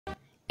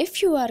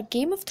If you are a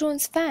Game of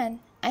Thrones fan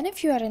and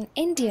if you are an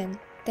Indian,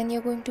 then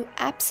you're going to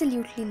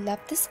absolutely love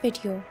this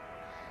video.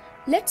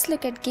 Let's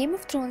look at Game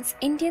of Thrones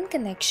Indian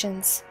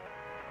connections.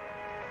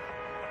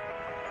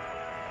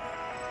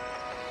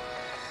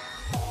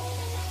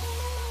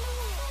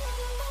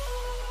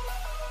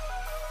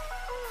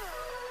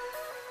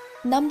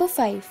 Number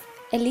 5.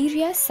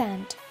 Ellaria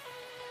Sant.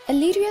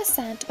 Ellaria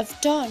Sant of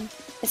Dawn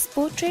is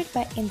portrayed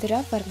by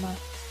Indira Varma.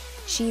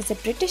 She is a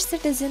British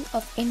citizen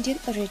of Indian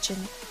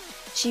origin.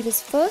 She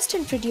was first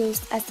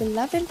introduced as the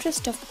love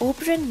interest of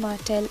Oberyn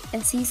Martell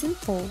in Season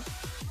 4.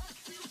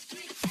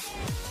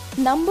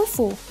 Number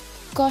 4.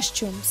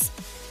 Costumes.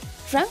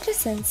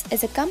 Rankresens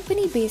is a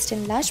company based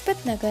in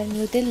Lajpat Nagar,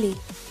 New Delhi.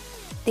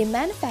 They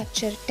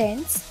manufacture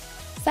tents,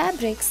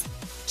 fabrics,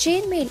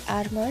 chainmail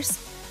armors,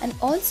 and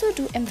also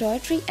do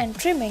embroidery and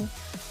trimming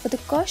for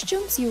the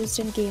costumes used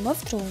in Game of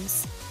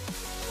Thrones.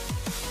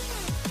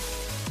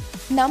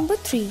 Number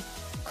 3.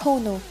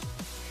 Qhono.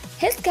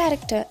 His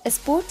character is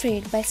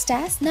portrayed by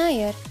Staz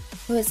Nair,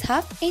 who is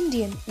half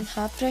Indian and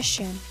half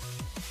Russian.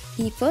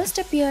 He first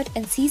appeared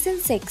in Season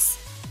 6,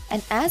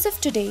 and as of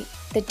today,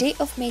 the day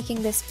of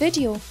making this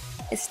video,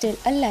 is still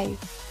alive.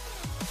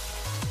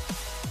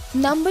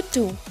 Number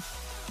 2.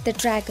 The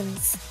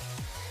Dragons.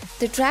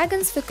 The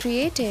Dragons were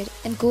created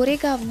in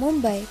Goregaon,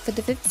 Mumbai for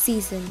the 5th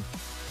season.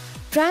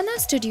 Prana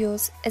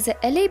Studios is a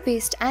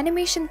LA-based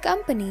animation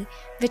company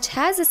which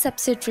has a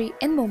subsidiary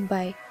in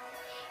Mumbai.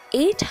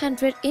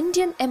 800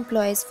 Indian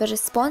employees were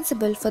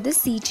responsible for the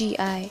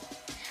CGI.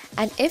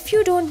 And if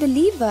you don't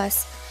believe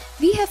us,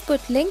 we have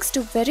put links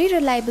to very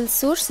reliable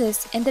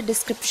sources in the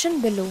description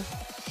below.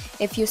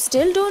 If you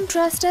still don't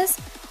trust us,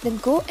 then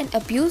go and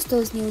abuse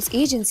those news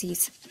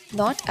agencies,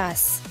 not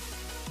us.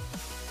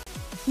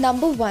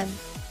 Number 1.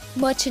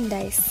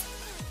 Merchandise.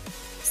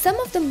 Some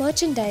of the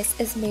merchandise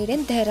is made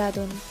in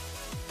Dehradun.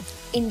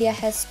 India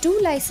has 2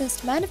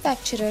 licensed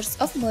manufacturers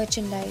of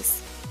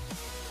merchandise,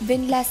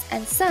 Windlass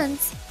and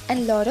Sons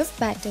and Lord of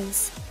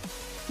Battles.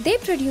 They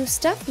produce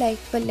stuff like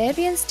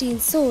Valerian steel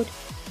sword,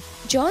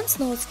 Jon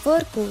Snow's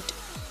fur coat,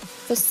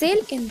 for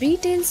sale in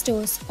retail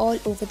stores all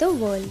over the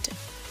world.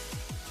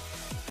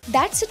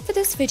 That's it for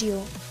this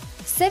video.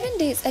 7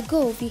 days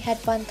ago we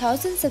had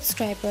 1000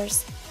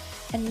 subscribers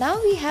and now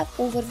we have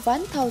over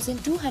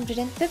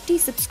 1250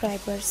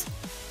 subscribers.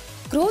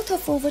 Growth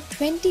of over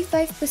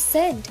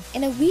 25%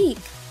 in a week.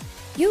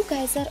 You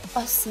guys are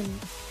awesome.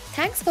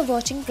 Thanks for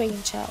watching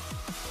Brain Chow.